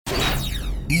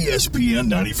ESPN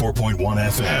 94.1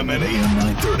 FM and AM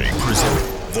 930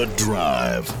 present The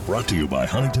Drive. Brought to you by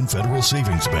Huntington Federal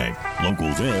Savings Bank. Local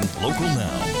then, local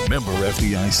now. Member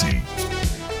FDIC.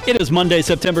 It is Monday,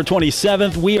 September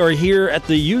 27th. We are here at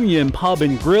the Union Pub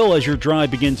and Grill as your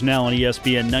drive begins now on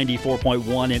ESPN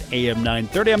 94.1 and AM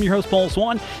 930. I'm your host, Paul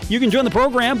Swan. You can join the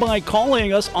program by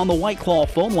calling us on the White Claw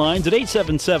phone lines at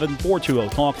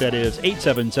 877-420-TALK. That is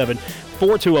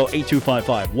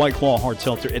 877-420-8255. White Claw Hard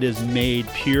Seltzer. It is made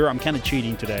pure. I'm kind of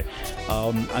cheating today.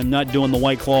 I'm not doing the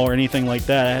White Claw or anything like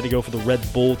that. I had to go for the Red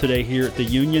Bull today here at the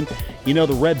Union. You know,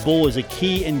 the Red Bull is a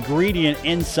key ingredient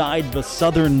inside the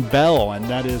Southern Belle, and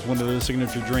that is one of those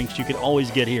signature drinks you can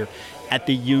always get here at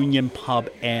the Union Pub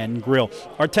and Grill.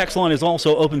 Our text line is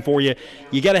also open for you.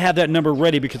 You got to have that number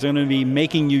ready because I'm going to be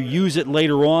making you use it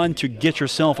later on to get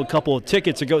yourself a couple of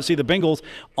tickets to go see the Bengals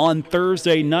on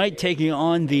Thursday night taking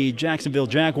on the Jacksonville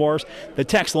Jaguars. The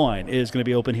text line is going to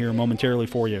be open here momentarily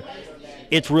for you.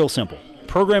 It's real simple.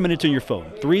 Program it into your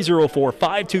phone,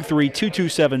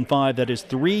 304-523-2275. That is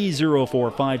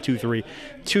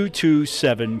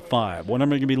 304-523-2275. What I'm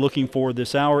going to be looking for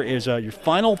this hour is your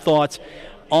final thoughts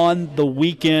on the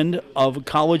weekend of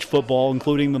college football,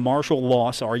 including the Marshall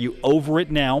loss. Are you over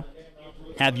it now?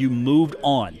 Have you moved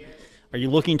on? Are you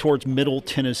looking towards Middle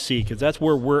Tennessee? Because that's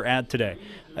where we're at today.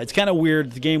 It's kind of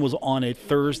weird. The game was on a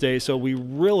Thursday, so we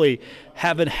really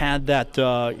haven't had that,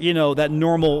 that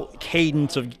normal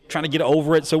cadence of trying to get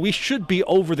over it. So we should be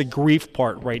over the grief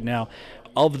part right now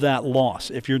of that loss.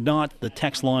 If you're not, the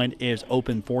text line is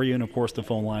open for you, and of course the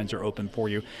phone lines are open for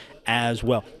you as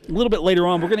well. A little bit later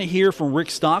on, we're going to hear from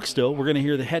Rick Stockstill. We're going to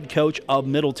hear the head coach of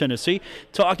Middle Tennessee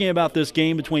talking about this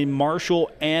game between Marshall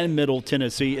and Middle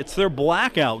Tennessee. It's their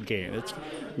blackout game. It's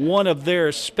one of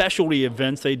their specialty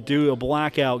events. They do a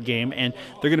blackout game, and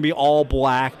they're going to be all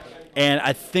black. And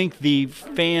I think the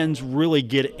fans really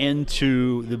get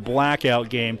into the blackout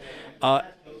game.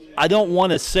 I don't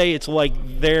want to say it's not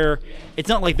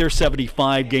like their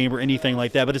 75 game or anything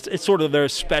like that, but it's sort of their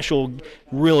special,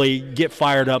 really get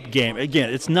fired up game.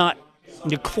 Again, it's not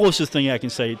the closest thing I can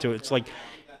say to it. It's like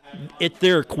it's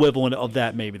their equivalent of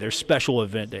that, maybe their special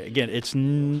event day. Again, it's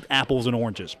apples and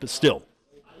oranges, but still.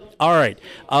 All right,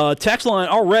 text line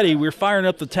already. We're firing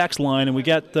up the text line, and we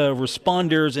got the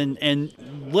responders, and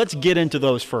let's get into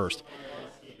those first.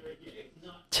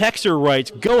 Texter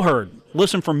writes, "Go Herd.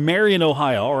 Listen from Marion,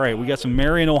 Ohio." All right, we got some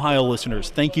Marion, Ohio listeners.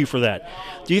 Thank you for that.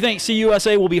 Do you think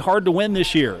CUSA will be hard to win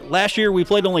this year? Last year we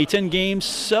played only 10 games,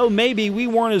 so maybe we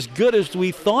weren't as good as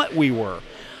we thought we were.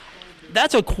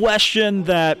 That's a question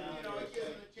that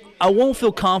I won't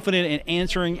feel confident in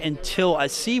answering until I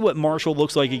see what Marshall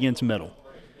looks like against Middle.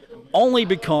 Only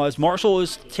because Marshall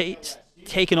is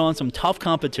taking on some tough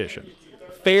competition.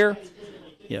 Fair.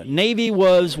 Navy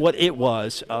was what it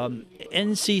was.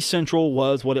 NC Central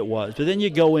was what it was. But then you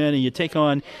go in and you take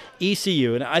on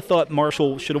ECU, and I thought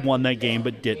Marshall should have won that game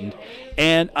but didn't.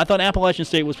 And I thought Appalachian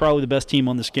State was probably the best team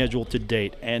on the schedule to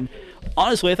date. And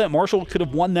honestly, I thought Marshall could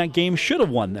have won that game, should have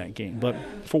won that game. But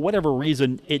for whatever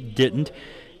reason, it didn't.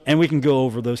 And we can go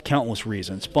over those countless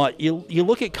reasons. But you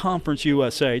look at Conference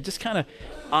USA, just kind of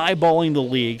eyeballing the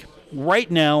league. Right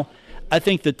now, I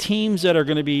think the teams that are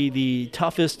going to be the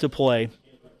toughest to play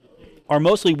are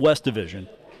mostly West Division.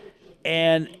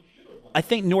 And I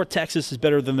think North Texas is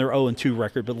better than their 0-2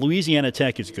 record, but Louisiana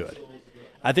Tech is good.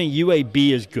 I think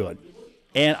UAB is good.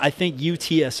 And I think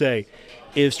UTSA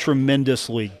is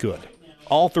tremendously good.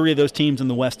 All three of those teams in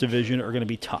the West Division are going to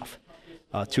be tough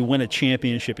to win a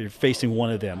championship if you're facing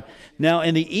one of them. Now,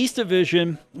 in the East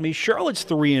Division, Charlotte's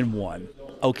 3-1.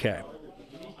 Okay,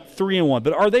 3-1.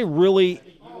 But are they really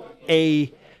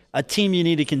a team you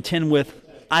need to contend with?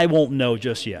 I won't know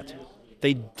just yet.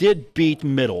 They did beat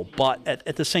Middle, but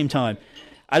at the same time,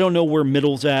 I don't know where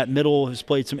Middle's at. Middle has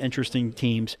played some interesting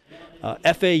teams.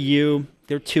 FAU,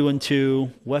 they're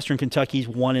 2-2. Western Kentucky's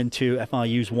 1-2.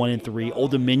 FIU's 1-3. Old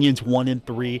Dominion's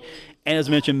 1-3. And as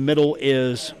mentioned, Middle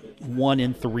is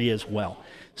 1-3 as well.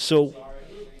 So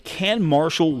can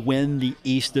Marshall win the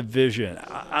East Division?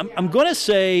 I'm going to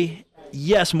say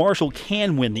yes, Marshall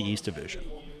can win the East Division.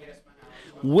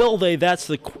 Will they? That's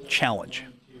the challenge,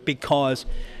 because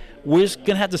we're just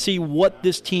going to have to see what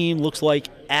this team looks like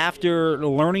after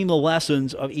learning the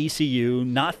lessons of ECU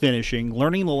not finishing,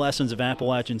 learning the lessons of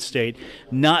Appalachian State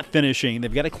not finishing.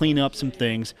 They've got to clean up some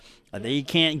things. They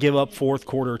can't give up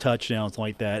fourth-quarter touchdowns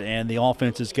like that, and the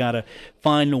offense has got to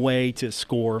find a way to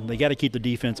score. They got to keep the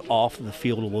defense off the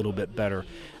field a little bit better.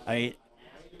 I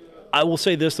will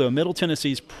say this, though. Middle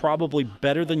Tennessee's probably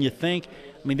better than you think.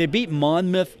 They beat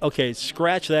Monmouth. Okay,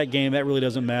 scratch that game. That really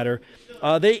doesn't matter.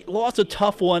 They lost a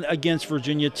tough one against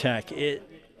Virginia Tech.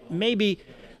 Maybe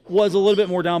was a little bit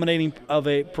more dominating of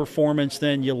a performance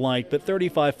than you like, but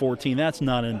 35-14, that's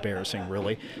not embarrassing,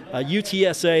 really.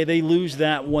 UTSA, they lose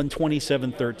that one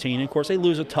 27-13. Of course, they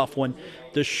lose a tough one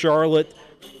to Charlotte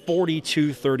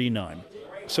 42-39.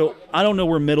 So I don't know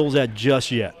where Middle's at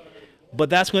just yet, but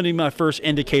that's going to be my first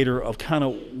indicator of kind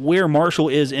of where Marshall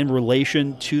is in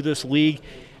relation to this league.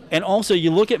 And also,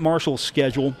 you look at Marshall's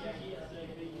schedule.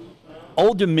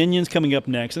 Old Dominion's coming up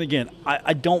next. And again,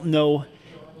 I don't know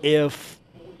if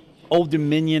Old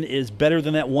Dominion is better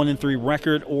than that 1-3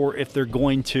 record, or if they're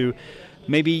going to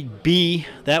maybe be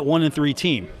that 1-3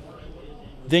 team.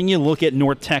 Then you look at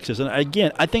North Texas, and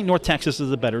again, I think North Texas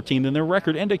is a better team than their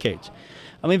record indicates.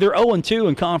 I mean, they're 0-2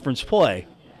 in conference play.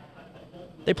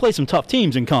 They play some tough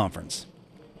teams in conference.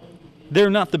 They're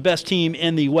not the best team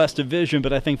in the West Division,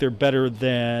 but I think they're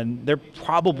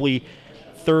probably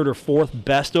third or fourth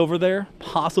best over there,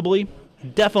 possibly.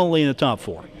 Definitely in the top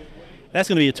four. That's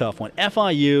going to be a tough one.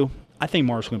 FIU, I think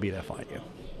Marshall can beat FIU.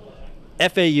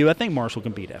 FAU, I think Marshall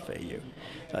can beat FAU.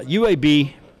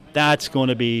 UAB, that's going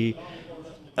to be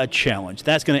a challenge.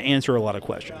 That's going to answer a lot of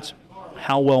questions.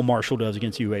 How well Marshall does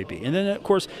against UAB. And then, of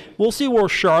course, we'll see where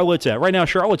Charlotte's at. Right now,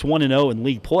 Charlotte's 1-0 in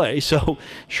league play, so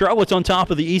Charlotte's on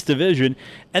top of the East Division.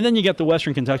 And then you get the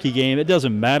Western Kentucky game. It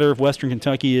doesn't matter if Western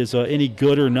Kentucky is any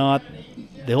good or not.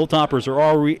 The Hilltoppers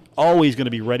are always going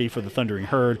to be ready for the Thundering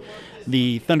Herd.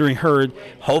 The Thundering Herd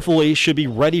hopefully should be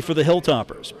ready for the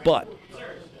Hilltoppers. But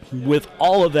with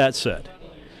all of that said,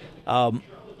 I'll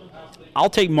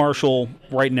take Marshall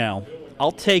right now.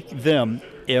 I'll take them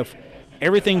if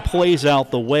everything plays out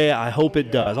the way I hope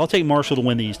it does. I'll take Marshall to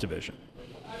win the East Division.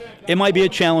 It might be a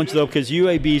challenge, though, because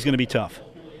UAB is going to be tough.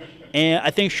 And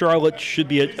I think Charlotte should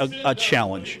be a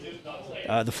challenge.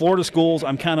 The Florida schools,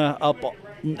 I'm kind of up.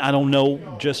 I don't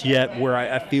know just yet where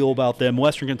I feel about them.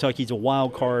 Western Kentucky's a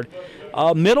wild card.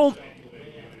 Middle,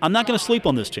 I'm not going to sleep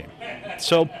on this team.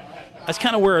 So that's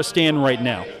kind of where I stand right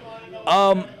now.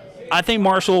 I think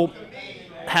Marshall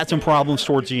had some problems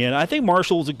towards the end. I think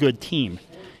Marshall is a good team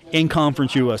in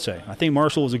Conference USA. I think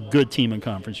Marshall is a good team in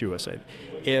Conference USA.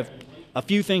 If a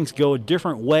few things go a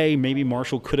different way, maybe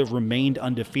Marshall could have remained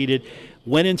undefeated,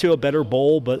 went into a better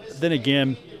bowl, but then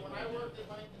again,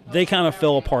 they kind of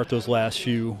fell apart those last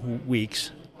few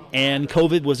weeks, and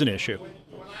COVID was an issue.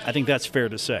 I think that's fair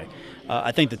to say.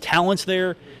 I think the talent's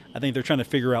there. I think they're trying to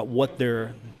figure out what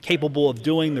they're capable of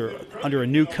doing. They're under a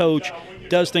new coach,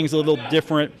 does things a little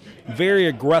different, very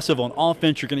aggressive on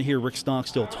offense. You're going to hear Rick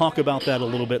Stockstill talk about that a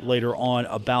little bit later on,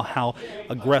 about how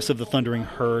aggressive the Thundering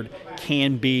Herd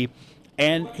can be.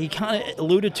 And he kind of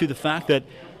alluded to the fact that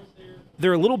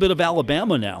they're a little bit of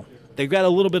Alabama now. They've got a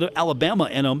little bit of Alabama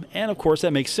in them, and of course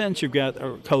that makes sense. You've got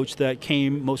a coach that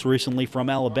came most recently from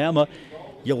Alabama.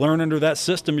 You learn under that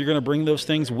system, you're going to bring those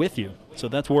things with you. So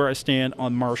that's where I stand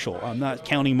on Marshall. I'm not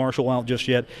counting Marshall out just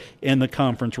yet in the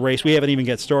conference race. We haven't even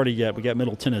got started yet. We got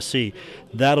Middle Tennessee.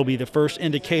 That'll be the first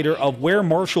indicator of where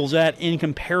Marshall's at in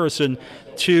comparison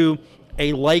to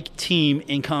a like team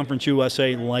in Conference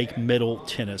USA like Middle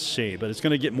Tennessee. But it's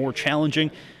going to get more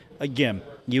challenging. Again,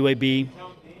 UAB,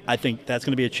 I think that's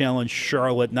going to be a challenge.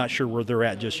 Charlotte, not sure where they're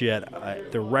at just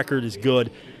yet. Their record is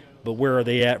good, but where are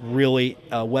they at really?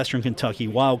 Western Kentucky,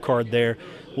 wild card there.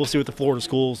 We'll see what the Florida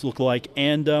schools look like.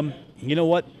 And you know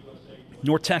what?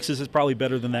 North Texas is probably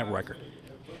better than that record.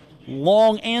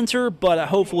 Long answer, but I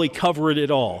hopefully cover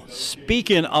it all.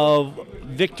 Speaking of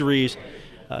victories,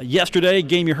 yesterday,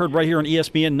 game you heard right here on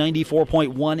ESPN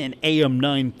 94.1 and AM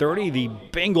 930. The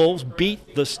Bengals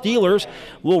beat the Steelers.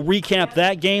 We'll recap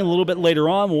that game a little bit later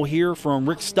on. We'll hear from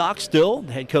Rick Stockstill,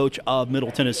 the head coach of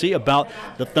Middle Tennessee, about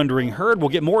the Thundering Herd. We'll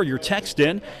get more of your text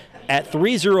in at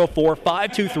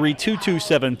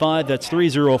 304-523-2275. That's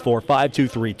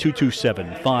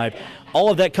 304-523-2275. All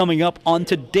of that coming up on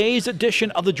today's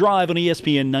edition of The Drive on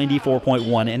ESPN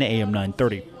 94.1 and AM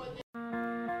 930.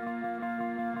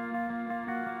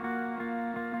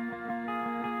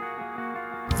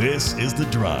 This is The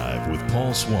Drive with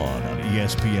Paul Swan on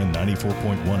ESPN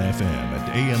 94.1 FM and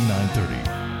AM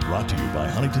 930. Brought to you by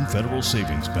Huntington Federal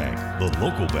Savings Bank, the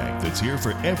local bank that's here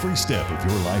for every step of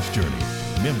your life's journey.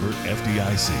 Member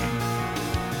FDIC.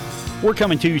 We're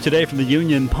coming to you today from the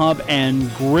Union Pub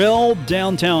and Grill,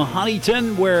 downtown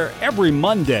Huntington, where every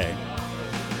Monday,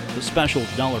 the special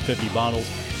 $1.50 bottles,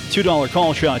 $2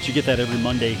 call shots, you get that every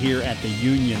Monday here at the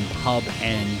Union Pub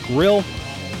and Grill.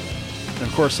 And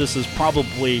of course, this is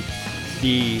probably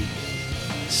the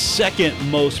second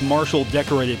most Marshall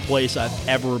decorated place I've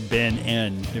ever been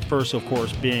in. The first, of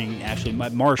course, being actually my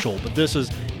Marshall, but this is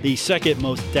the second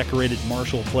most decorated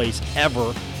Marshall place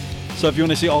ever. So if you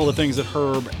want to see all the things that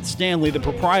Herb Stanley, the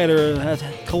proprietor, has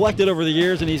collected over the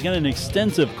years, and he's got an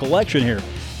extensive collection here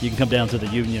you can come down to the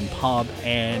Union Pub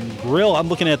and Grill. I'm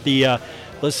looking at the,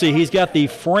 let's see, he's got the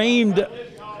framed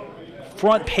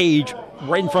front page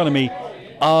right in front of me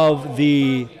of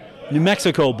the New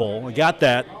Mexico Bowl. I got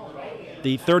that.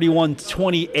 The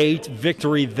 31-28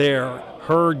 victory there.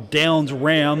 Herd Downs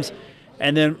Rams.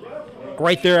 And then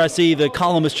right there I see the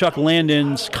columnist Chuck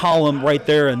Landon's column right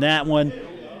there in that one.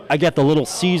 I got the Little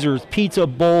Caesars Pizza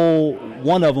Bowl,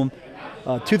 one of them,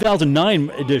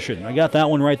 2009 edition. I got that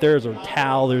one right there. There's a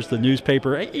towel. There's the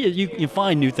newspaper. You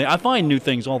find new things. I find new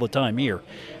things all the time here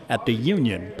at the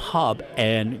Union Pub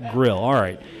and Grill. All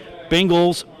right.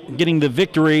 Bengals getting the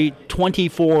victory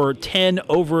 24-10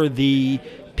 over the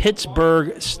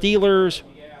Pittsburgh Steelers.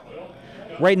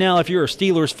 Right now, if you're a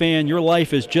Steelers fan, your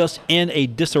life is just in a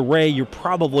disarray. You're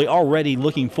probably already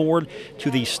looking forward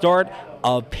to the start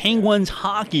of Penguins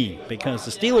hockey because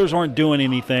the Steelers aren't doing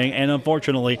anything, and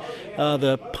unfortunately,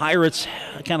 the Pirates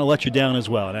kind of let you down as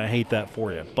well, and I hate that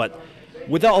for you. But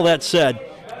with all that said,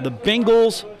 the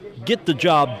Bengals get the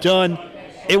job done.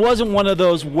 It wasn't one of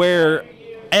those where,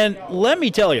 and let me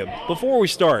tell you, before we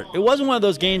start, it wasn't one of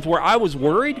those games where I was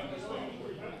worried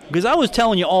because I was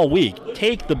telling you all week,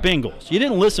 take the Bengals. You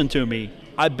didn't listen to me,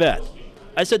 I bet.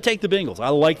 I said take the Bengals. I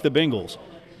like the Bengals.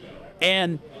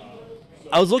 And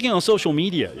I was looking on social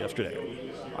media yesterday.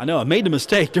 I know I made the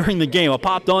mistake during the game. I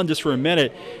popped on just for a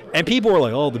minute, and people were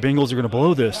like, oh, the Bengals are going to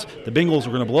blow this. The Bengals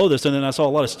are going to blow this. And then I saw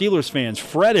a lot of Steelers fans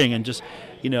fretting and just,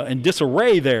 in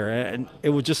disarray there. And it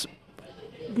was just,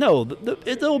 no,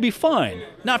 it'll be fine.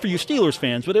 Not for you Steelers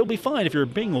fans, but it'll be fine if you're a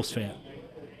Bengals fan.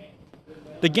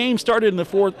 The game started in the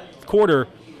fourth quarter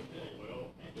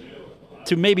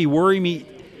to maybe worry me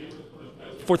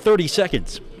for 30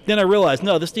 seconds. Then I realized,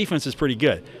 no, this defense is pretty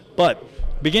good. But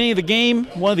beginning of the game,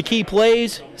 one of the key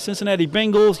plays, Cincinnati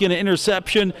Bengals get an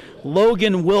interception.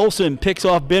 Logan Wilson picks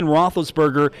off Ben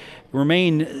Roethlisberger.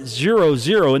 Remain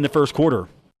 0-0 in the first quarter.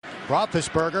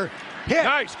 Roethlisberger hit.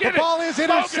 Nice. The ball is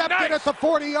intercepted at the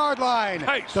 40-yard line.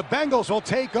 Nice. The Bengals will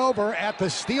take over at the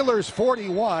Steelers'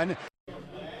 41.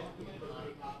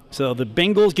 So the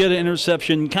Bengals get an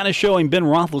interception, kind of showing Ben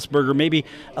Roethlisberger maybe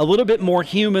a little bit more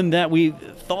human than we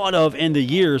thought of in the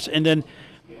years. And then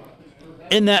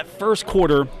in that first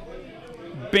quarter,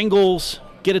 Bengals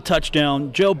get a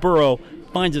touchdown. Joe Burrow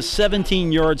finds a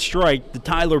 17-yard strike to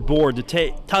Tyler Boyd to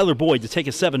take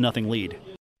a 7-0 lead.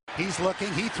 He's looking,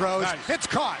 he throws, Nice. It's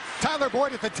caught. Tyler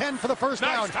Boyd at the 10 for the first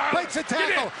Nice, down. Tyler. Breaks a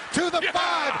tackle to the Yeah.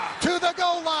 5, to the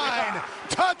goal line. Yeah.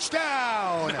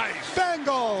 Touchdown. Nice.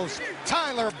 Bengals.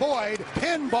 Tyler Boyd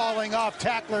pinballing off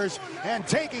tacklers and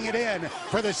taking it in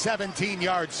for the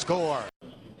 17-yard score.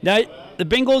 Now, the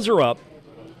Bengals are up.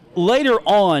 Later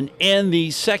on in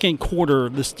the second quarter,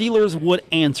 the Steelers would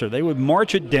answer. They would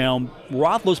march it down.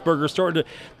 Roethlisberger started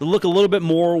to look a little bit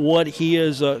more what he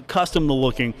is accustomed to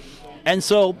looking. And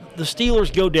so the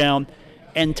Steelers go down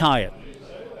and tie it.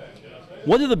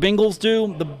 What do the Bengals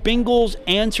do? The Bengals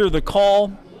answer the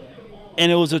call,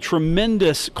 and it was a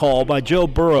tremendous call by Joe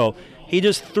Burrow. He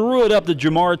just threw it up to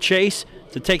Jamar Chase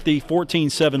to take the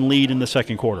 14-7 lead in the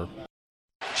second quarter.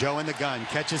 Joe in the gun,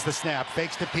 catches the snap,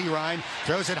 fakes to Pirine,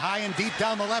 throws it high and deep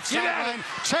down the left sideline.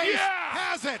 Chase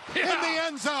has it in the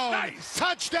end zone. Nice.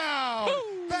 Touchdown.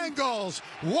 Woo. Bengals.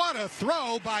 What a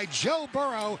throw by Joe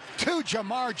Burrow to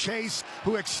Jamar Chase,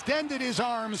 who extended his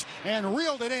arms and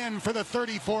reeled it in for the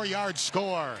 34-yard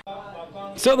score.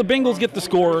 So the Bengals get the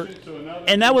score,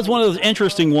 and that was one of those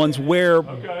interesting ones where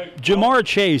Jamar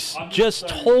Chase just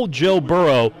told Joe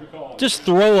Burrow, just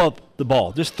throw up the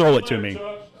ball, just throw it to me.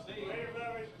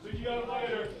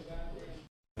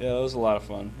 Yeah, it was a lot of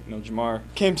fun. Jamar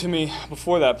came to me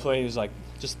before that play. He was like,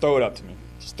 just throw it up to me.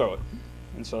 Just throw it.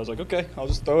 And so I was like, okay, I'll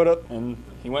just throw it up. And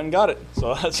he went and got it.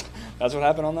 So that's what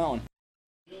happened on that one.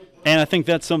 And I think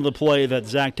that's some of the play that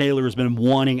Zach Taylor has been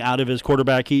wanting out of his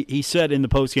quarterback. He said in the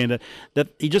postgame that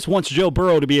he just wants Joe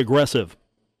Burrow to be aggressive.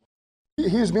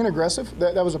 He was being aggressive.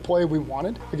 That was a play we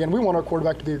wanted. Again, we want our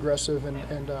quarterback to be aggressive,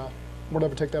 and we'll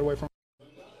never take that away from him.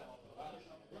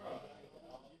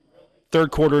 Third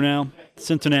quarter now,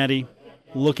 Cincinnati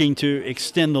looking to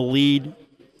extend the lead.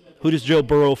 Who does Joe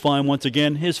Burrow find once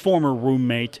again? His former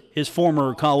roommate, his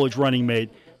former college running mate,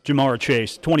 Jamar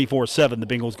Chase. 24-7, the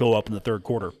Bengals go up in the third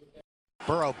quarter.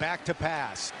 Burrow back to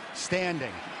pass,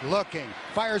 standing, looking,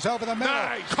 fires over the middle,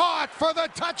 Nice. caught for the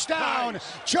touchdown.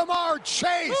 Nice. Jamar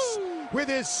Chase Woo. with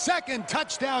his second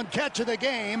touchdown catch of the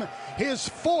game, his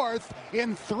fourth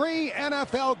in 3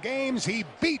 NFL games. He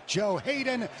beat Joe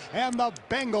Hayden, and the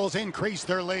Bengals increase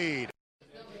their lead.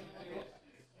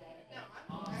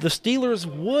 The Steelers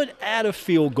would add a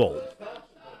field goal.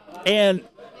 And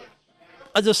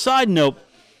as a side note,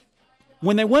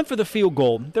 when they went for the field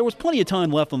goal, there was plenty of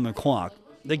time left on the clock.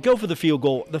 They go for the field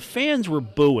goal. The fans were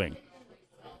booing,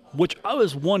 which I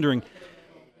was wondering,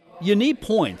 you need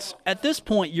points. At this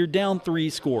point, you're down 3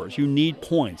 scores. You need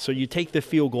points. So you take the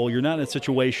field goal. You're not in a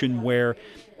situation where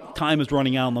time is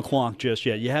running out on the clock just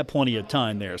yet. You have plenty of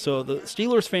time there. So the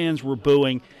Steelers fans were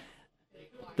booing.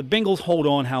 The Bengals hold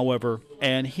on, however,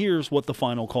 and here's what the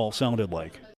final call sounded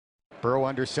like. Burrow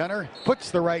under center, puts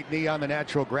the right knee on the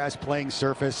natural grass playing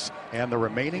surface, and the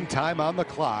remaining time on the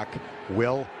clock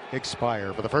will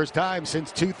expire. For the first time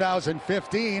since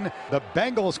 2015, the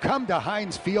Bengals come to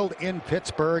Heinz Field in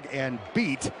Pittsburgh and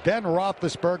beat Ben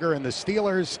Roethlisberger and the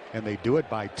Steelers, and they do it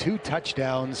by 2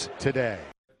 touchdowns today.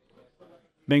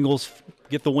 Bengals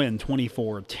get the win,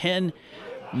 24-10.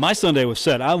 My Sunday was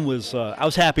set. I was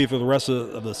happy for the rest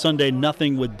of the Sunday.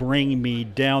 Nothing would bring me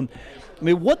down. I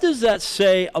mean, what does that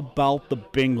say about the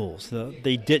Bengals?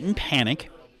 They didn't panic.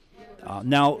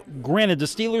 Now, granted, the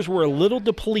Steelers were a little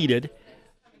depleted.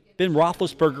 Ben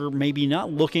Roethlisberger maybe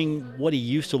not looking what he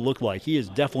used to look like. He is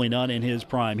definitely not in his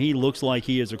prime. He looks like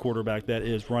he is a quarterback that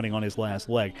is running on his last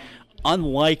leg.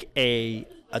 Unlike a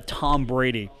Tom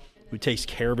Brady, who takes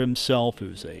care of himself,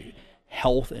 who's a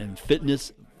health and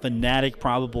fitness fanatic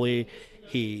probably.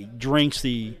 He drinks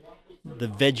the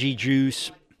veggie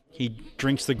juice. He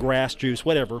drinks the grass juice,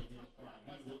 whatever.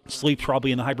 Sleeps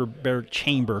probably in the hyperbaric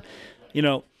chamber. You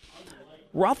know,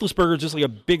 Roethlisberger is just like a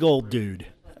big old dude.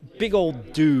 Big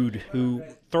old dude who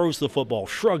throws the football,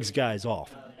 shrugs guys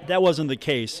off. That wasn't the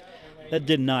case. That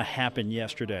did not happen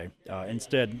yesterday.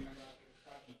 Instead,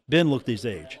 Ben looked his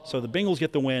age. So the Bengals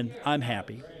get the win. I'm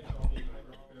happy.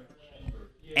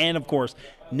 And, of course,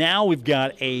 now we've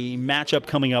got a matchup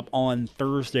coming up on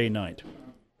Thursday night.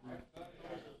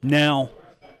 Now,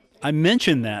 I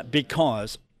mention that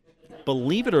because,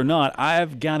 believe it or not,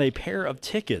 I've got a pair of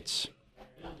tickets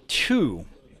to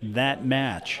that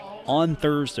match on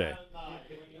Thursday.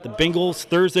 The Bengals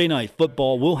Thursday Night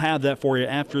Football, we'll have that for you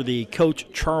after the Coach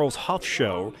Charles Huff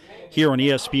Show here on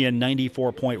ESPN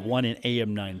 94.1 and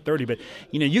AM 930. But,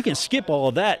 you can skip all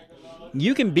of that.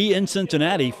 You can be in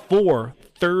Cincinnati for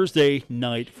Thursday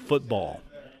Night Football.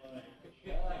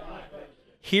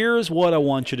 Here's what I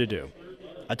want you to do.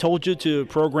 I told you to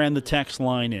program the text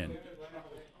line in.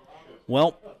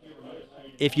 Well,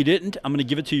 if you didn't, I'm going to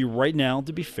give it to you right now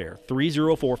to be fair.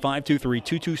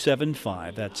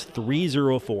 304-523-2275. That's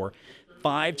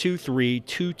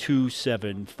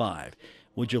 304-523-2275.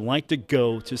 Would you like to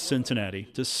go to Cincinnati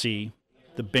to see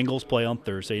the Bengals play on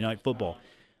Thursday Night Football?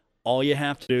 All you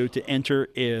have to do to enter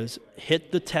is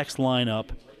hit the text line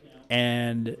up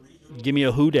and give me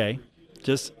a who day.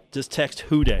 Just text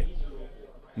who day.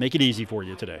 Make it easy for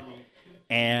you today.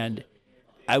 And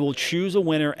I will choose a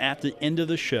winner at the end of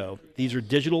the show. These are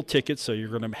digital tickets, so you're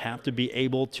going to have to be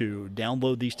able to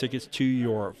download these tickets to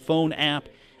your phone app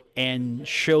and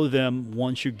show them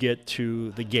once you get to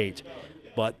the gate.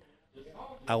 But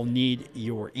I'll need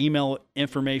your email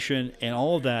information and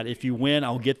all of that. If you win,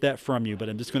 I'll get that from you. But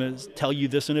I'm just going to tell you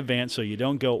this in advance so you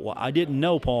don't go, well, I didn't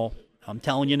know, Paul. I'm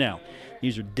telling you now.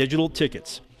 These are digital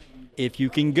tickets. If you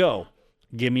can go,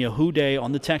 give me a who day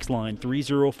on the text line,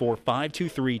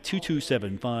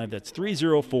 304-523-2275. That's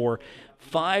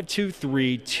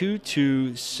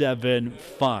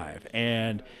 304-523-2275.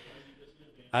 And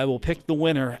I will pick the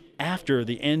winner after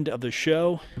the end of the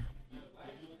show.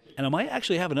 And I might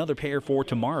actually have another pair for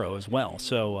tomorrow as well,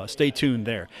 so stay tuned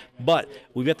there. But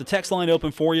we've got the text line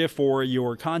open for you for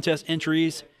your contest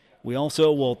entries. We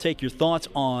also will take your thoughts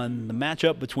on the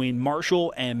matchup between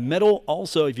Marshall and Middle.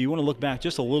 Also, if you want to look back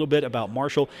just a little bit about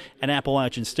Marshall and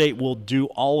Appalachian State, we'll do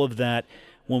all of that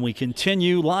when we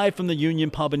continue live from the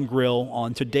Union Pub and Grill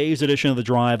on today's edition of The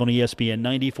Drive on ESPN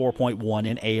 94.1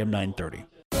 and AM 930.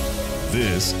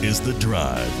 This is The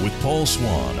Drive with Paul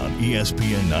Swann on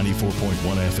ESPN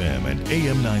 94.1 FM and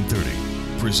AM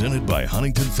 930. Presented by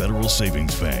Huntington Federal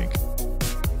Savings Bank.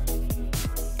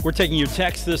 We're taking your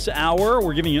text this hour.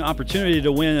 We're giving you an opportunity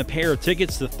to win a pair of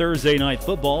tickets to Thursday Night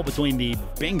Football between the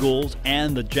Bengals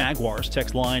and the Jaguars.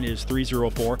 Text line is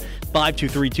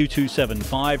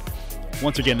 304-523-2275.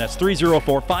 Once again, that's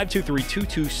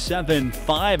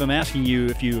 304-523-2275. I'm asking you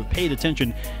if you've paid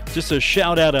attention, just to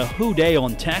shout out a who day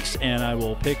on text, and I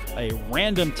will pick a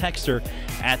random texter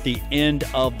at the end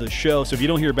of the show. So if you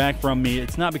don't hear back from me,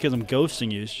 it's not because I'm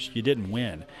ghosting you. It's just you didn't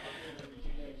win.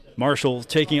 Marshall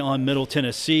taking on Middle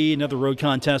Tennessee, another road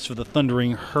contest for the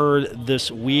Thundering Herd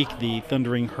this week. The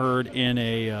Thundering Herd in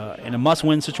a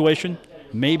must-win situation,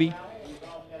 maybe.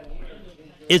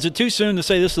 Is it too soon to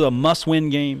say this is a must-win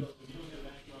game?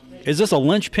 Is this a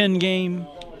linchpin game?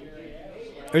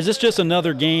 Or is this just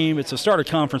another game? It's a start of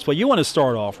conference play. You want to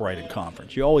start off right in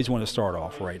conference. You always want to start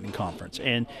off right in conference.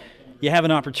 And you have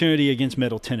an opportunity against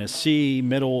Middle Tennessee.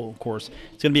 Middle, of course,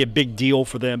 it's going to be a big deal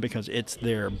for them because it's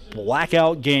their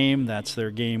blackout game. That's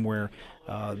their game where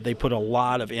they put a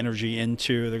lot of energy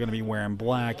into. They're going to be wearing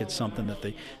black. It's something that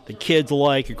the kids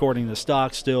like, according to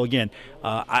Stockstill. Again,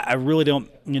 I really don't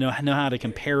know how to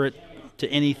compare it to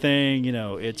anything.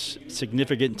 It's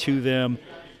significant to them.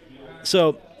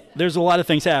 So there's a lot of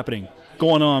things happening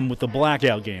going on with the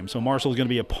blackout game. So Marshall's going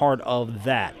to be a part of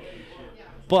that.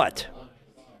 But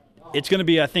it's going to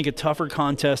be, I think, a tougher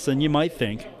contest than you might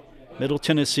think. Middle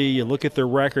Tennessee, you look at their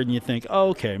record and you think, oh,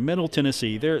 okay, Middle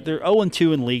Tennessee, they're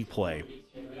 0-2 in league play.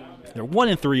 They're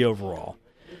 1-3 overall.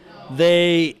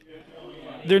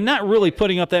 They're not really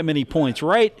putting up that many points,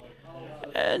 right?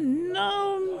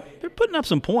 No, they're putting up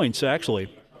some points,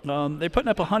 actually. They're putting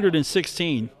up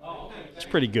 116. It's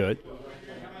pretty good.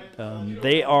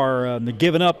 They are they're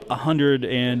giving up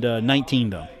 119,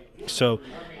 though. So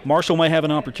Marshall might have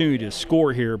an opportunity to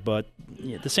score here, but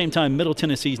at the same time, Middle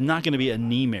Tennessee is not going to be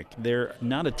anemic. They're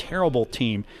not a terrible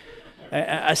team.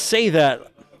 I say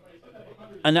that,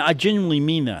 and I genuinely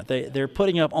mean that. They're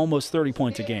putting up almost 30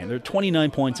 points a game. They're 29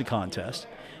 points a contest,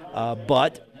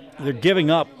 but they're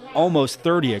giving up almost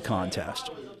 30 a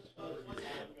contest.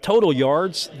 Total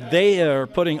yards, they are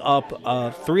putting up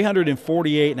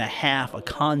 348.5 a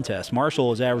contest.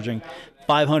 Marshall is averaging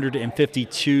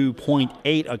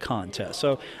 552.8 a contest.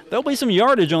 So there'll be some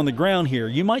yardage on the ground here.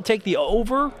 You might take the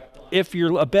over if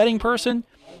you're a betting person.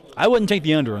 I wouldn't take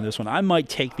the under on this one. I might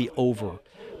take the over.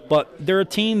 But they're a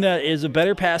team that is a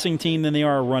better passing team than they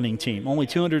are a running team. Only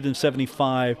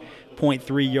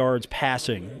 275.3 yards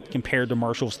passing compared to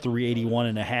Marshall's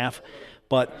 381.5.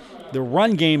 But the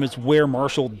run game is where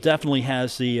Marshall definitely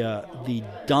has the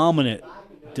dominant,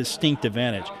 distinct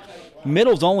advantage.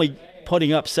 Middle's only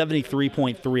putting up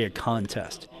 73.3 a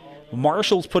contest.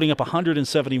 Marshall's putting up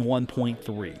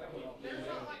 171.3.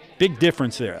 Big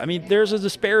difference there. I mean, there's a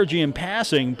disparity in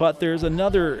passing, but there's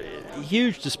another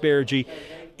huge disparity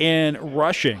in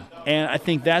rushing. And I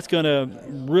think that's going to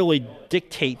really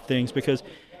dictate things because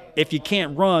if you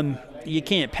can't run, you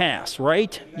can't pass,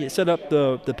 right? You set up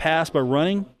the pass by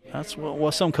running. That's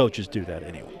well, some coaches do that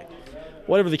anyway.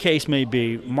 Whatever the case may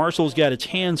be, Marshall's got its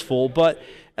hands full, but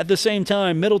at the same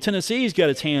time, Middle Tennessee's got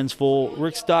its hands full.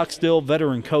 Rick Stockstill,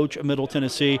 veteran coach of Middle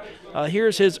Tennessee.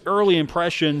 Here's his early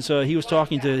impressions. He was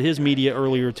talking to his media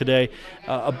earlier today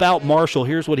about Marshall.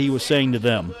 Here's what he was saying to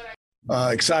them.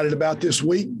 Excited about this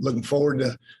week. Looking forward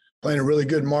to playing a really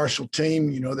good Marshall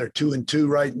team. They're 2-2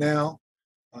 right now.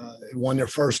 They won their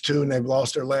first two, and they've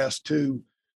lost their last two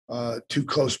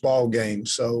close ball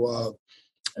games. So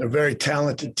a very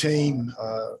talented team.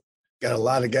 Got a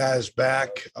lot of guys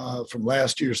back from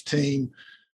last year's team.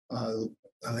 I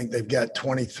think they've got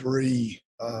 23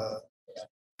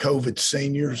 COVID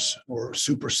seniors or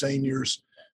super seniors.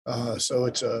 So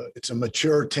it's a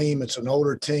mature team. It's an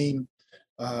older team.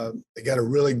 They got a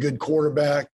really good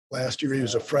quarterback. Last year he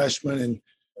was a freshman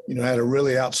and had a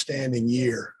really outstanding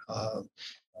year.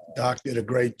 Doc did a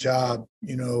great job,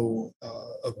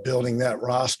 of building that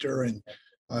roster, and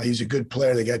he's a good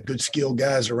player. They got good skilled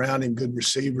guys around him, good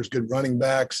receivers, good running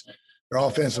backs. Their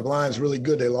offensive line is really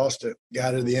good. They lost a guy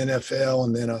to the NFL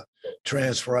and then a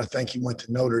transfer. I think he went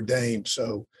to Notre Dame.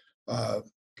 So, but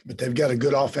they've got a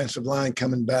good offensive line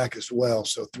coming back as well.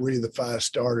 So 3 of the 5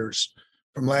 starters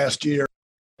from last year.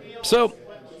 So,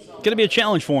 going to be a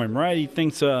challenge for him, right? He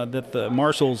thinks that the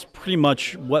Marshall's pretty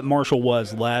much what Marshall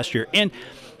was last year. And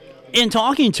in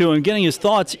talking to him, getting his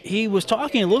thoughts, he was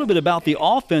talking a little bit about the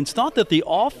offense, thought that the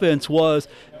offense was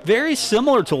very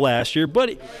similar to last year,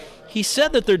 but he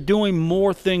said that they're doing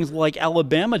more things like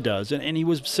Alabama does. And he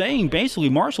was saying basically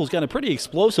Marshall's got a pretty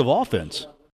explosive offense.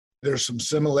 There's some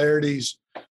similarities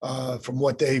from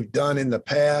what they've done in the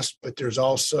past, but there's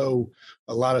also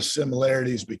a lot of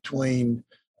similarities between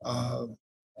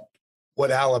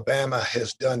what Alabama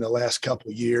has done the last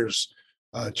couple of years.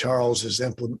 Charles has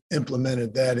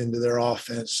implemented that into their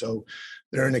offense. So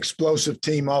they're an explosive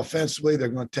team offensively. They're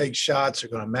going to take shots. They're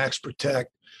going to max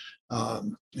protect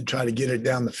and try to get it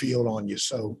down the field on you.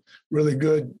 So really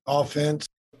good offense.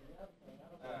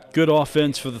 Good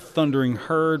offense for the Thundering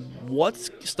Herd. What's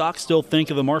Stockstill think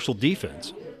of the Marshall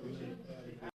defense?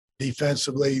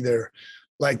 Defensively, they're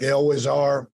like they always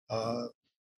are.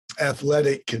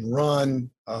 Athletic, can run,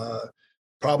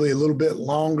 probably a little bit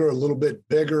longer, a little bit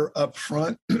bigger up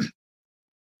front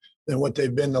than what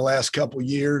they've been the last couple of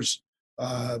years.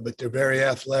 But they're very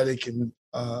athletic and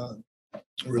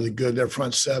really good. Their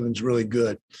front seven's really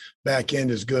good. Back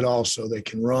end is good also. They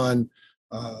can run.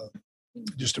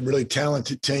 Just a really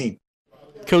talented team.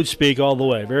 Coach speak all the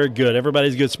way. Very good.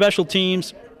 Everybody's good. Special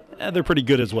teams, they're pretty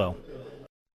good as well.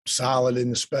 solid in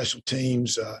the special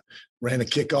teams. Ran a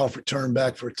kickoff return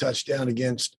back for a touchdown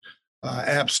against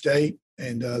App State,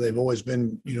 and they've always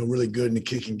been, really good in the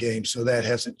kicking game. So that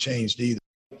hasn't changed either.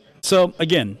 So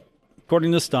again,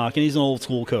 according to Stock, and he's an old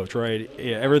school coach, right?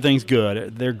 Yeah, everything's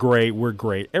good. They're great. We're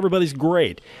great. Everybody's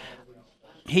great.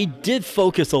 He did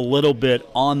focus a little bit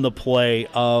on the play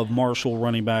of Marshall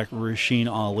running back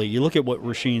Rasheen Ali. You look at what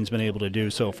Rasheen's been able to do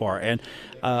so far, and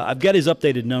I've got his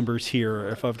updated numbers here.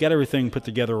 If I've got everything put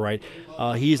together right,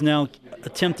 he's now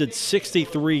attempted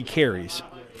 63 carries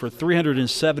for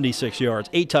 376 yards,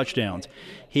 8 touchdowns.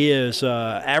 He is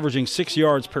averaging 6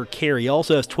 yards per carry. He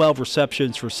also has 12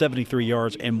 receptions for 73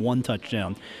 yards and 1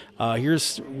 touchdown.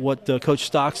 Here's what Coach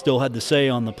Stockstill had to say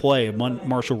on the play of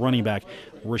Marshall running back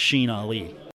Rasheen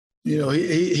Ali.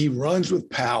 He runs with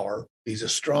power. He's a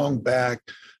strong back,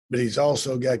 but he's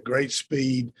also got great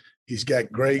speed. He's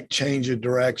got great change of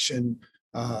direction.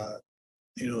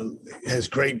 Has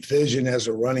great vision as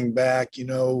a running back.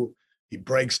 He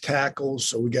breaks tackles,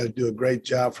 so we got to do a great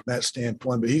job from that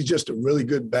standpoint. But he's just a really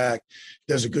good back.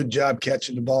 Does a good job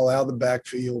catching the ball out of the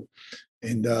backfield,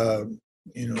 and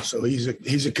so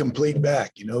he's a complete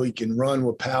back. He can run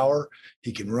with power.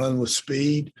 He can run with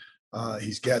speed.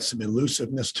 He's got some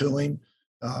elusiveness to him,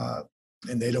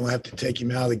 and they don't have to take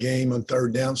him out of the game on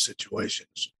third down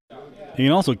situations. He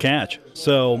can also catch.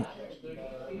 So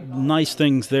nice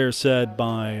things there said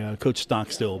by Coach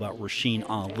Stockstill about Rasheen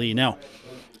Ali. Now,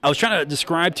 I was trying to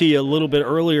describe to you a little bit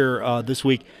earlier this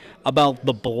week about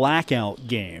the blackout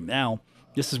game. Now,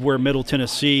 this is where Middle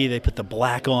Tennessee, they put the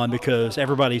black on because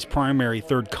everybody's primary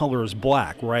third color is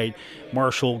black, right?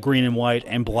 Marshall, green and white,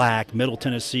 and black. Middle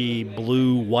Tennessee,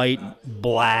 blue, white,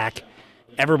 black.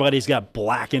 Everybody's got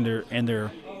black in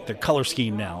their color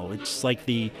scheme now. It's like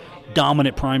the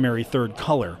dominant primary third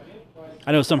color.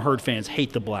 I know some Herd fans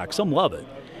hate the black. Some love it.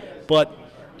 But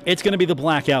it's going to be the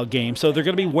blackout game, so they're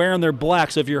going to be wearing their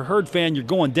black. So if you're a Herd fan, you're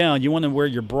going down. You want to wear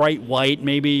your bright white,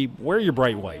 maybe wear your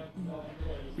bright white.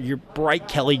 Your bright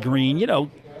Kelly green,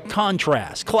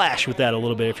 contrast, clash with that a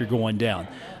little bit if you're going down.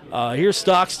 Here's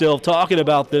Stockstill talking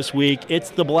about this week. It's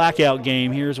the blackout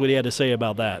game. Here's what he had to say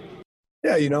about that.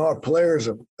 Yeah, our players,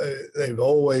 they've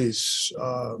always,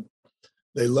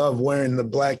 they love wearing the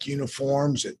black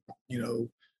uniforms.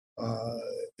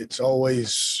 It's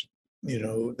always,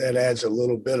 that adds a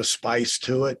little bit of spice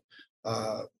to it.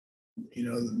 Because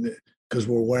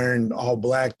we're wearing all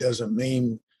black doesn't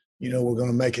mean, we're going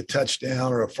to make a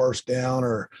touchdown or a first down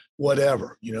or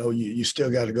whatever. You still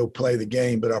got to go play the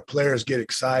game. But our players get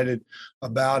excited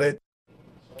about it.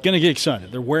 Going to get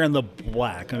excited. They're wearing the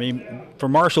black. I mean, for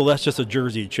Marshall, that's just a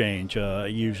jersey change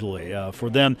usually. For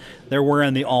them, they're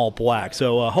wearing the all black.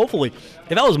 So hopefully,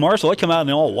 if I was Marshall, I'd come out in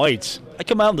the all whites. I'd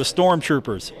come out in the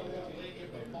Stormtroopers.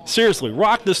 Seriously,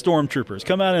 rock the Stormtroopers.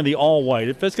 Come out in the all white.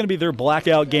 If it's going to be their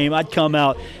blackout game, I'd come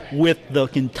out with the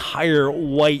entire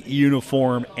white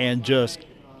uniform and just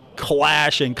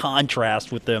clash and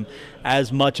contrast with them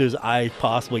as much as I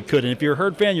possibly could. And if you're a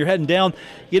Herd fan, you're heading down,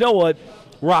 you know what?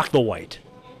 Rock the white.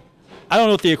 I don't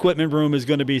know what the equipment room is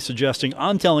going to be suggesting.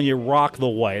 I'm telling you, rock the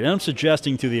white. And I'm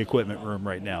suggesting to the equipment room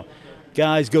right now,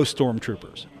 guys, go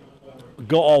Stormtroopers.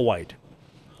 Go all white.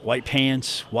 White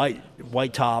pants,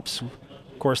 white tops.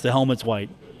 Of course, the helmet's white.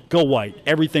 Go white.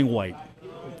 Everything white.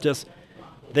 Just,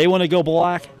 they want to go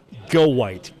black, go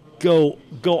white. Go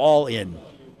all in.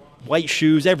 White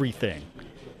shoes, everything.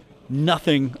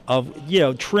 Nothing of,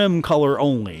 trim color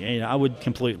only. I would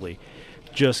completely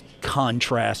just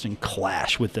contrast and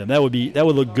clash with them. That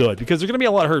would look good because there's going to be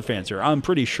a lot of Herd fans here. I'm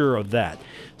pretty sure of that.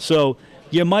 So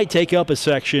you might take up a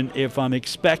section if I'm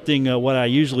expecting what I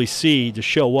usually see to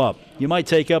show up. You might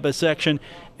take up a section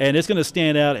and it's going to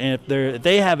stand out. And if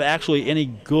they have actually any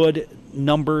good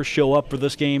numbers show up for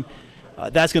this game,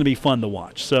 that's going to be fun to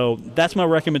watch. So that's my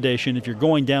recommendation. If you're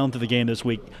going down to the game this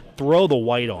week, throw the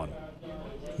white on.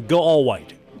 Go all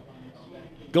white.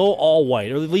 Go all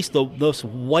white, or at least those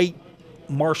white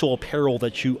Marshall apparel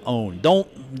that you own. Don't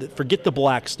forget the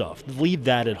black stuff. Leave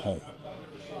that at home.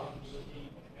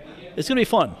 It's going to be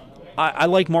fun. I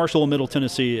like Marshall and Middle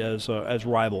Tennessee as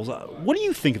rivals. What do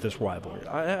you think of this rivalry?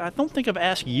 I don't think I've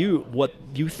asked you what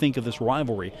you think of this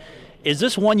rivalry. Is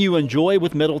this one you enjoy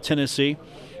with Middle Tennessee?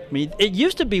 I mean, it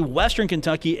used to be Western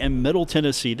Kentucky and Middle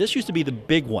Tennessee. This used to be the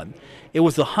big one. It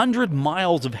was the 100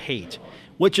 Miles of Hate,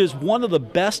 which is one of the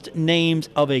best names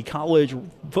of a college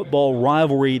football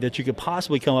rivalry that you could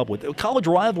possibly come up with. A college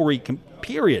rivalry,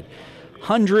 period.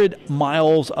 100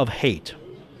 Miles of Hate.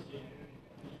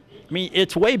 I mean,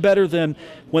 it's way better than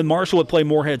when Marshall would play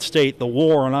Morehead State, the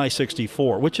War on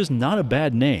I-64, which is not a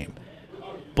bad name.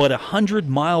 But 100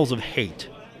 Miles of Hate.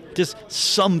 just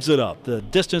sums it up. The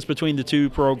distance between the two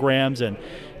programs and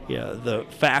the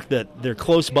fact that they're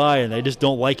close by and they just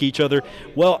don't like each other.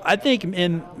 Well, I think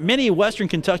in many Western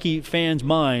Kentucky fans'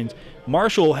 minds,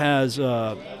 Marshall has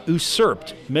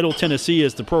usurped Middle Tennessee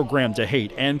as the program to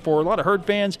hate. And for a lot of Herd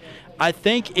fans, I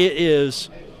think it is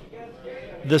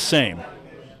the same.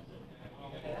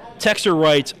 Texter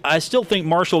writes, I still think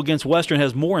Marshall against Western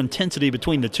has more intensity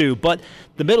between the two, but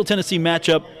the Middle Tennessee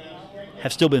matchup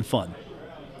have still been fun.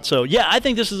 So, yeah, I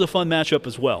think this is a fun matchup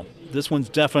as well. This one's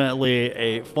definitely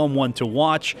a fun one to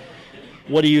watch.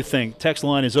 What do you think? Text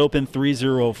line is open,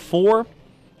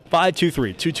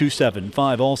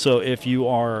 304-523-2275. Also, if you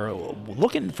are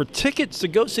looking for tickets to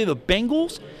go see the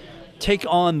Bengals take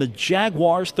on the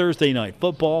Jaguars Thursday Night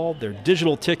Football, they're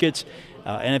digital tickets.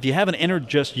 And if you haven't entered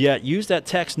just yet, use that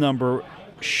text number,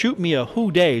 shoot me a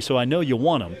who day so I know you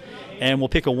want them, and we'll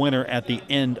pick a winner at the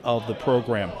end of the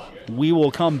program. We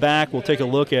will come back. We'll take a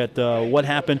look at what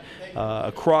happened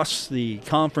across the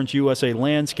Conference USA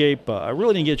landscape. I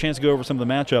really didn't get a chance to go over some of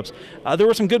the matchups. There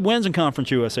were some good wins in Conference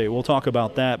USA. We'll talk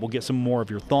about that. We'll get some more of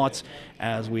your thoughts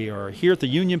as we are here at the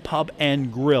Union Pub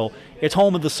and Grill. It's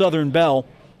home of the Southern Belle.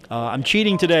 I'm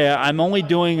cheating today. I'm only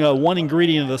doing one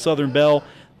ingredient of the Southern Belle,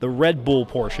 the Red Bull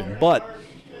portion. But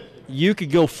you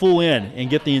could go full in and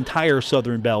get the entire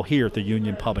Southern Belle here at the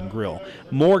Union Pub and Grill.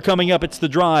 More coming up. It's The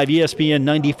Drive, ESPN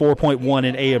 94.1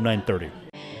 and AM 930.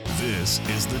 This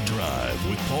is The Drive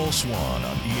with Paul Swan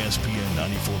on ESPN 94.1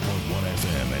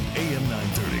 FM and AM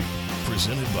 930.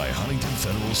 Presented by Huntington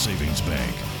Federal Savings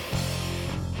Bank.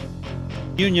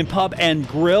 Union Pub and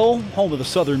Grill, home of the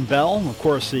Southern Belle. Of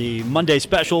course, the Monday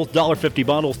specials, $1.50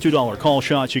 bottles, $2 call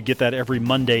shots. You get that every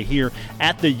Monday here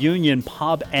at the Union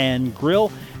Pub and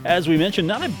Grill. As we mentioned,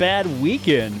 not a bad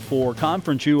weekend for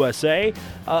Conference USA.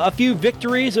 A few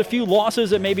victories, a few losses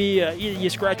that maybe you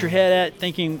scratch your head at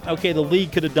thinking, okay, the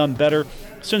league could have done better.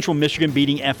 Central Michigan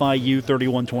beating FIU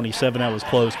 31-27. That was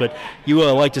close, but you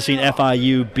would like to see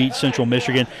FIU beat Central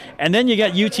Michigan. And then you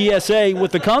got UTSA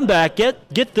with the comeback. Get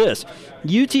this.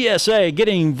 UTSA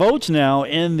getting votes now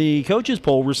in the coaches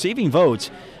poll, receiving votes.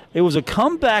 It was a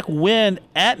comeback win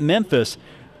at Memphis,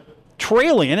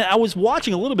 trailing. And I was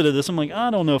watching a little bit of this. I'm like, I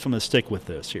don't know if I'm going to stick with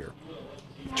this here.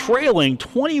 Trailing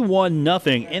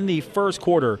 21-0 in the first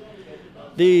quarter.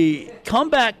 The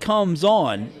comeback comes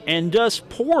on and just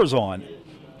pours on.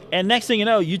 And next thing you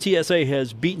know, UTSA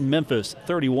has beaten Memphis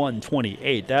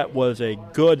 31-28. That was a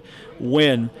good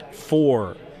win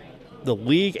for the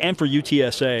league and for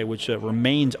UTSA, which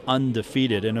remains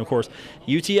undefeated. And, of course,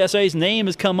 UTSA's name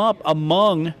has come up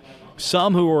among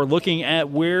some who are looking at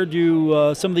where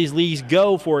do some of these leagues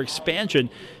go for expansion.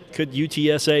 Could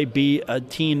UTSA be a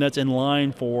team that's in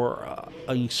line for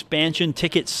an expansion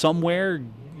ticket somewhere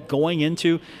going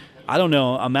into, I don't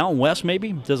know, a Mountain West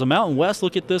maybe? Does a Mountain West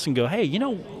look at this and go, hey,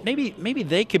 maybe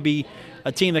they could be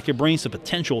a team that could bring some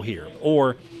potential here?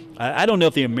 Or I don't know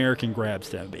if the American grabs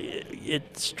them.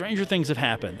 Stranger things have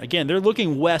happened. Again, they're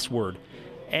looking westward,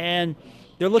 and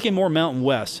they're looking more Mountain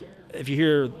West. If you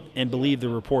hear and believe the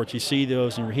reports, you see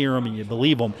those and you hear them and you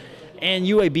believe them, and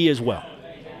UAB as well.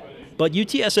 But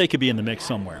UTSA could be in the mix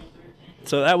somewhere.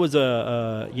 So that was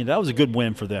a good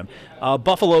win for them.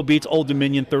 Buffalo beats Old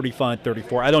Dominion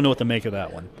 35-34. I don't know what to make of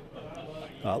that one.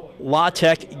 La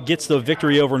Tech gets the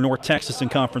victory over North Texas in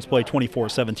conference play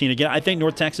 24-17. Again, I think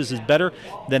North Texas is better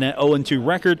than an 0-2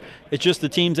 record. It's just the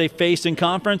teams they faced in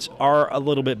conference are a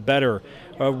little bit better.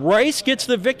 Rice gets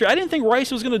the victory. I didn't think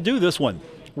Rice was going to do this one.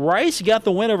 Rice got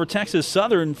the win over Texas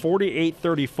Southern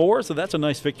 48-34, so that's a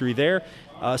nice victory there.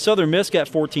 Southern Miss got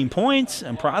 14 points.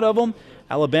 I'm proud of them.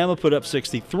 Alabama put up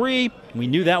 63. We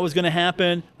knew that was going to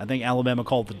happen. I think Alabama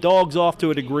called the dogs off to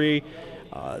a degree.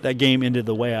 That game ended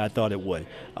the way I thought it would.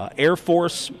 Air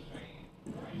Force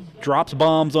drops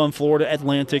bombs on Florida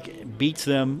Atlantic, beats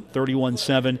them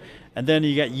 31-7. And then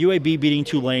you got UAB beating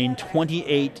Tulane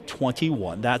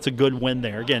 28-21. That's a good win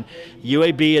there. Again,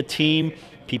 UAB, a team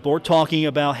people are talking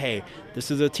about, hey,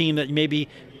 this is a team that maybe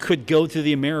could go to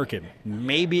the American.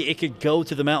 Maybe it could go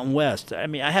to the Mountain West. I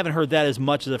mean, I haven't heard that as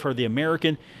much as I've heard the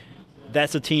American.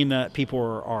 That's a team that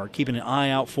people are keeping an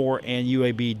eye out for, and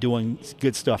UAB doing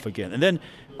good stuff again. And then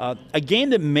a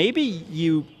game that maybe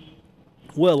you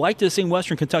would like to see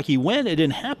Western Kentucky win. It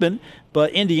didn't happen,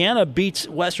 but Indiana beats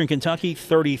Western Kentucky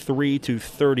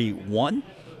 33-31.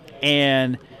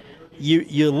 And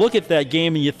you look at that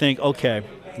game and you think, okay,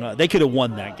 they could have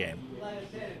won that game.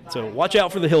 So watch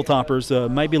out for the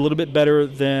Hilltoppers. Might be a little bit better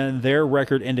than their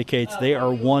record indicates. They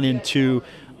are 1-2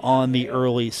 on the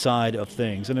early side of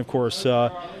things. And, of course,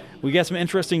 we got some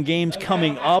interesting games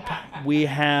coming up. We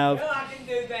have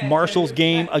Marshall's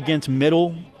game against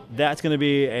Middle That's going to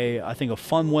be, I think, a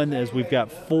fun one, as we've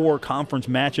got 4 conference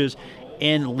matches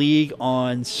in league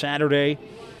on Saturday.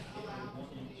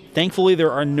 Thankfully,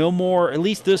 there are no more, at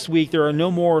least this week, there are no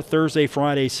more Thursday,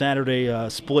 Friday, Saturday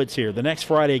splits here. The next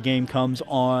Friday game comes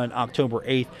on October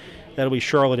 8th. That'll be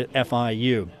Charlotte at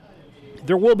FIU.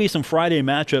 There will be some Friday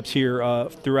matchups here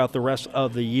throughout the rest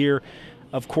of the year.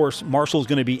 Of course, Marshall's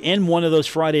going to be in one of those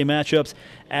Friday matchups,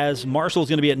 as Marshall's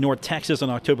going to be at North Texas on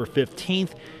October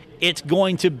 15th. It's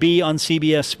going to be on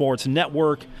CBS Sports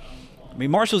Network. I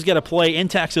mean, Marshall's got to play in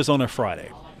Texas on a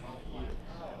Friday.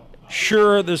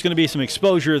 Sure, there's going to be some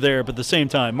exposure there, but at the same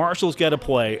time, Marshall's got to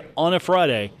play on a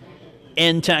Friday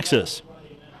in Texas.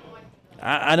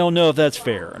 I don't know if that's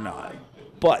fair or not,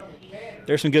 but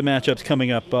there's some good matchups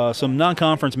coming up. Some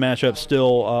non-conference matchups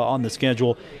still on the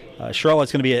schedule.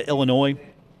 Charlotte's going to be at Illinois.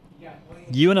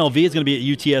 UNLV is going to be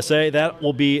at UTSA. That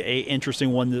will be an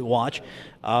interesting one to watch.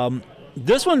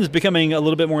 This one is becoming a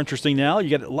little bit more interesting now.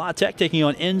 You got La Tech taking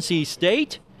on NC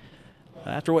State.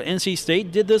 After what NC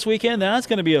State did this weekend, that's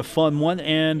going to be a fun one.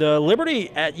 And Liberty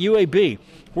at UAB.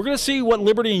 We're going to see what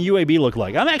Liberty and UAB look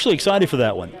like. I'm actually excited for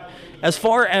that one. As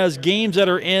far as games that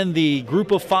are in the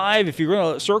group of 5, if you're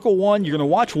going to circle one, you're going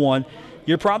to watch one,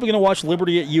 you're probably going to watch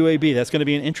Liberty at UAB. That's going to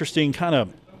be an interesting kind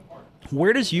of,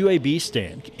 where does UAB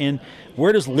stand and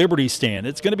where does Liberty stand?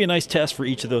 It's going to be a nice test for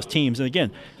each of those teams. And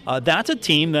again, that's a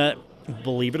team that,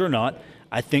 believe it or not,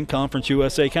 I think Conference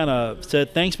USA kind of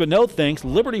said thanks but no thanks.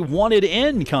 Liberty wanted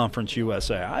in Conference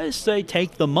USA. I say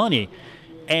take the money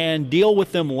and deal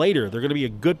with them later. They're going to be a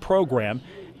good program,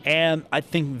 and I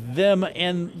think them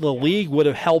and the league would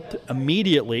have helped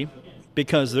immediately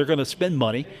because they're going to spend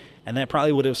money, and that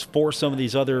probably would have forced some of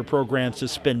these other programs to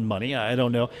spend money. I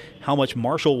don't know how much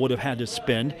Marshall would have had to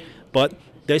spend, but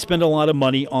they spend a lot of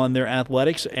money on their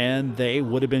athletics, and they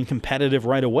would have been competitive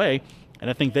right away. And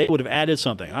I think they would have added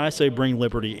something. I say bring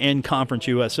Liberty in Conference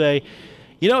USA.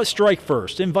 You know, strike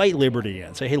first. Invite Liberty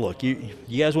in. Say, hey, look, you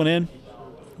guys want in?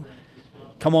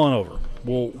 Come on over.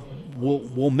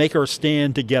 We'll make our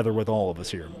stand together with all of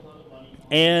us here.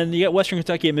 And you got Western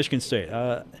Kentucky at Michigan State.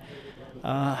 I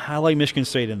like Michigan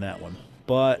State in that one.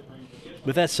 But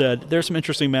with that said, there's some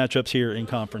interesting matchups here in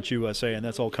Conference USA, and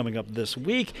that's all coming up this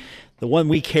week. The one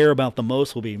we care about the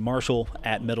most will be Marshall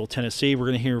at Middle Tennessee. We're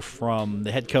going to hear from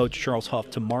the head coach, Charles Huff,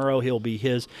 tomorrow. He'll be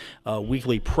his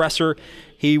weekly presser.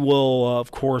 He will, of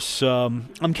course,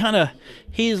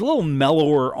 he's a little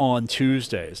mellower on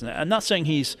Tuesdays. I'm not saying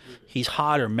he's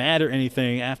hot or mad or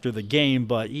anything after the game,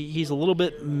 but he's a little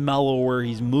bit mellower.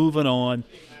 He's moving on.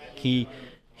 He's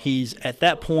at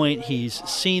that point, he's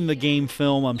seen the game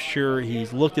film, I'm sure.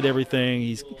 He's looked at everything.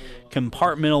 He's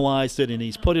compartmentalized it, and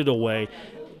he's put it away.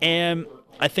 And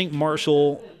I think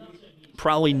Marshall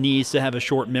probably needs to have a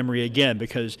short memory again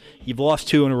because you've lost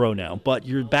 2 in a row now, but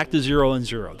you're back to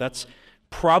 0-0. That's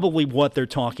probably what they're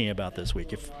talking about this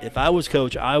week. If I was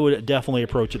coach, I would definitely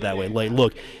approach it that way. Like,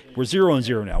 look, we're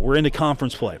 0-0 now. We're into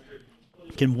conference play.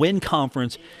 You can win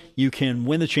conference. You can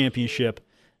win the championship.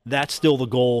 That's still the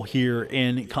goal here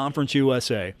in Conference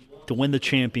USA, to win the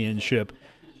championship.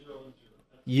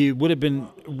 You would have been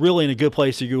really in a good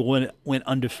place if you went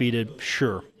undefeated,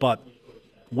 sure, but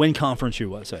win Conference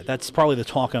USA. That's probably the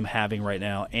talk I'm having right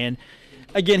now. And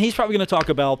again, he's probably going to talk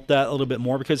about that a little bit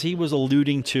more because he was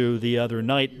alluding to the other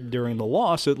night during the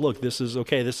loss that, look, this is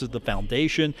okay, this is the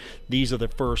foundation. These are the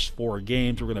first 4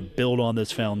 games. We're going to build on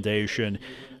this foundation.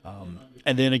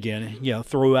 And then again,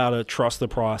 throw out a trust the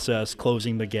process,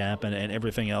 closing the gap, and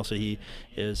everything else that he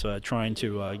is trying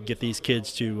to get these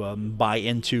kids to buy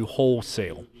into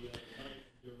wholesale.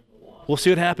 We'll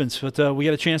see what happens, but we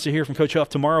got a chance to hear from Coach Huff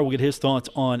tomorrow. We'll get his thoughts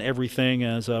on everything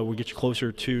as we get you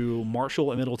closer to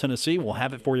Marshall and Middle Tennessee. We'll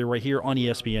have it for you right here on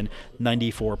ESPN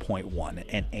 94.1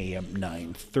 and AM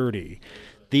 930.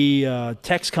 The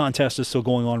text contest is still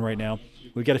going on right now.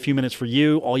 We've got a few minutes for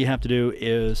you. All you have to do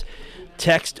is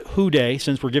text Who Day,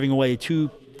 since we're giving away 2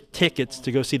 tickets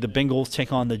to go see the Bengals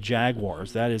take on the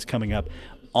Jaguars. That is coming up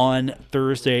on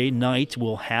Thursday night.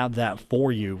 We'll have that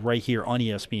for you right here on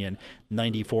ESPN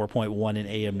 94.1 and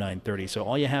AM 930. So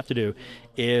all you have to do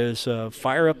is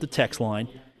fire up the text line.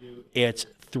 It's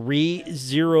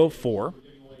 304.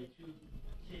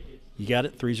 You got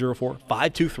it?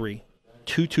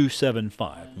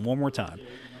 304-523-2275. One more time.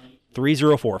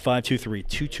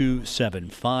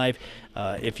 304-523-2275.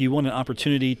 If you want an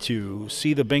opportunity to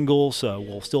see the Bengals,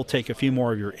 we'll still take a few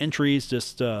more of your entries.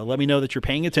 Just let me know that you're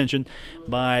paying attention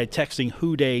by texting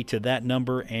Who Day to that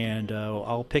number, and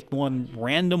I'll pick one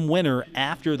random winner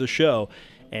after the show,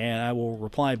 and I will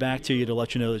reply back to you to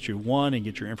let you know that you won and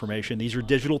get your information. These are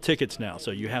digital tickets now,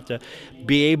 so you have to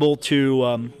be able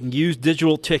to use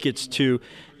digital tickets to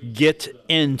get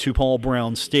into Paul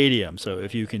Brown Stadium. So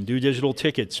if you can do digital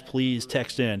tickets, please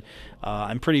text in.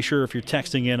 I'm pretty sure if you're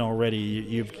texting in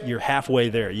already, you're halfway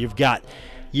there. You've got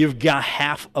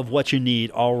half of what you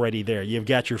need already there. You've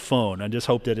got your phone. I just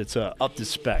hope that it's up to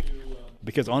spec,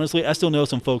 because honestly, I still know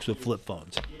some folks with flip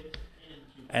phones,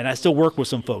 and I still work with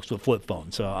some folks with flip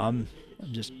phones. So I'm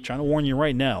just trying to warn you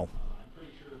right now.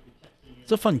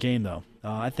 It's a fun game, though.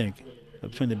 I think,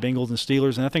 between the Bengals and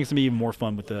Steelers, and I think it's going to be even more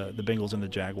fun with the Bengals and the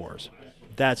Jaguars.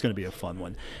 That's going to be a fun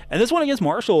one. And this one against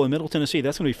Marshall in Middle Tennessee,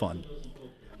 that's going to be fun.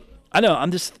 I know,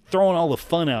 I'm just throwing all the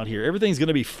fun out here. Everything's going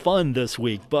to be fun this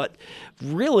week, but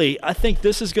really, I think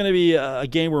this is going to be a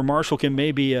game where Marshall can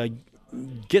maybe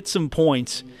get some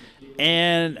points,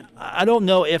 and I don't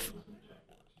know if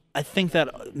I think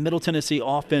that Middle Tennessee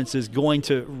offense is going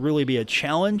to really be a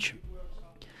challenge,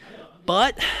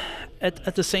 but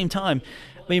at the same time,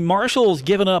 I mean, Marshall's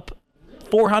given up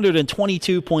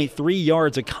 422.3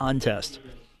 yards a contest.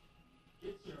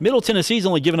 Middle Tennessee's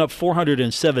only given up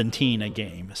 417 a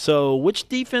game. So which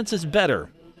defense is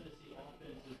better?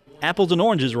 Apples and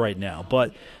oranges right now.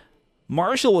 But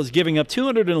Marshall is giving up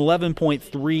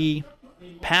 211.3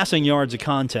 passing yards a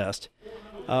contest.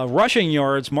 Rushing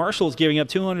yards, Marshall is giving up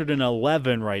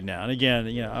 211 right now. And again,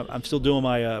 I'm still doing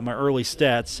my early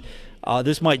stats.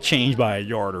 This might change by a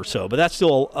yard or so, but that's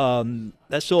still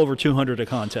over 200 a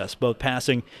contest, both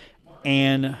passing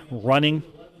and running.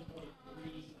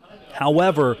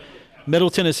 However, Middle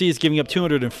Tennessee is giving up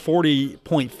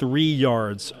 240.3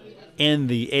 yards in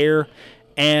the air,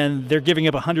 and they're giving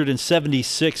up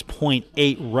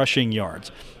 176.8 rushing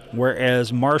yards,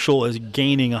 whereas Marshall is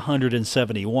gaining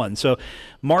 171. So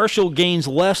Marshall gains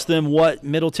less than what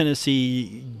Middle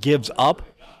Tennessee gives up.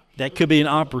 That could be an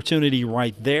opportunity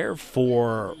right there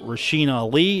for Rasheen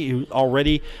Ali, who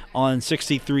already on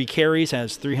 63 carries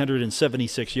has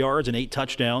 376 yards and 8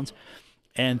 touchdowns,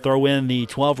 and throw in the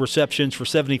 12 receptions for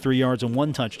 73 yards and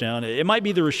 1 touchdown. It might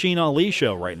be the Rasheen Ali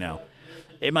show right now.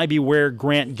 It might be where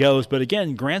Grant goes, but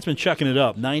again, Grant's been chucking it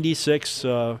up. 96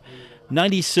 of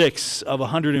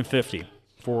 150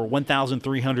 for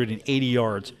 1,380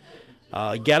 yards.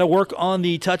 Got to work on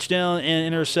the touchdown and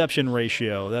interception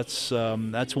ratio. That's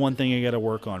one thing you got to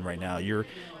work on right now. You're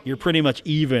pretty much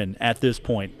even at this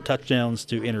point, touchdowns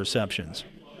to interceptions.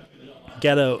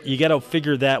 You got to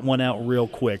figure that one out real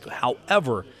quick.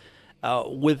 However,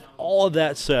 with all of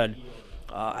that said,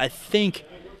 I think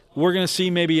we're going to see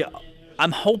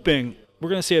I'm hoping we're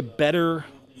going to see a better,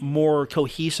 more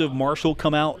cohesive Marshall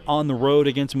come out on the road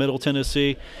against Middle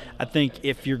Tennessee. I think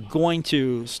if you're going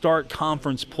to start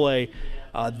conference play,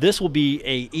 this will be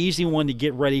an easy one to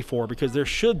get ready for, because there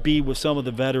should be, with some of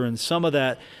the veterans, some of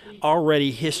that already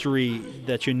history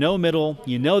that Middle,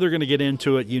 they're going to get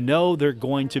into it, they're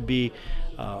going to be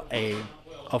a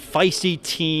feisty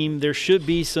team. There should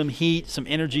be some heat, some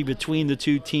energy between the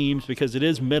two teams, because it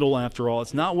is Middle after all.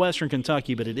 It's not Western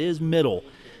Kentucky, but it is Middle.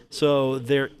 So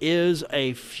there is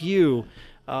a few,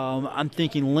 I'm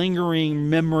thinking, lingering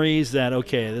memories that,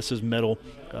 okay, this is Middle.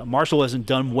 Marshall hasn't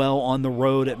done well on the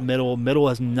road at Middle. Middle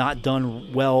has not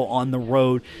done well on the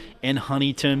road in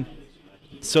Huntington.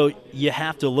 So you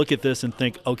have to look at this and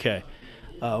think, okay,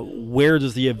 where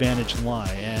does the advantage lie?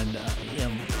 And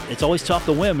it's always tough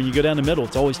to win when you go down the Middle.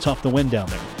 It's always tough to win down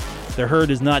there. The Herd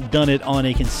has not done it on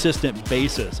a consistent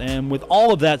basis. And with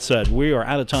all of that said, we are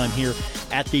out of time here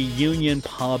at the Union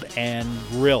Pub and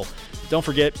Grill. Don't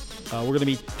forget, we're going to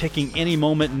be picking any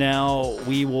moment now.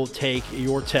 We will take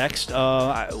your text.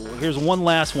 Here's one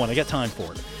last one. I got time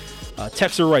for it.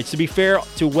 Texter writes, to be fair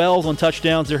to Wells on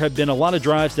touchdowns, there have been a lot of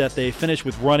drives that they finished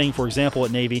with running. For example,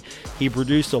 at Navy, he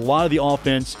produced a lot of the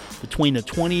offense between the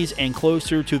 20s and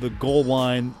closer to the goal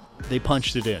line. They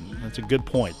punched it in. That's a good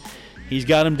point. He's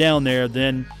got him down there.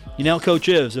 Then, Coach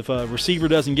Ives, if a receiver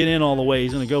doesn't get in all the way,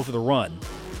 he's going to go for the run.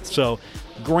 So,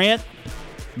 Grant,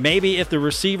 maybe if the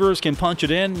receivers can punch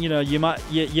it in,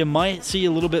 you might see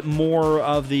a little bit more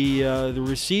of the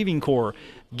receiving core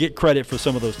get credit for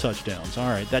some of those touchdowns. All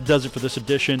right, that does it for this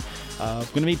edition. Going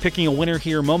to be picking a winner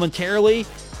here momentarily.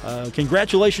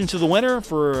 Congratulations to the winner.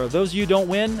 For those of you who don't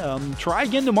win, try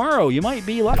again tomorrow. You might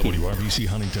be lucky. WRBC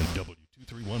Huntington,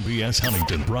 W231BS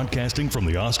Huntington, broadcasting from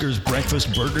the Oscars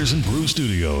Breakfast Burgers and Brew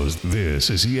Studios. This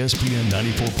is ESPN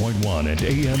 94.1 and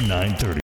AM 930.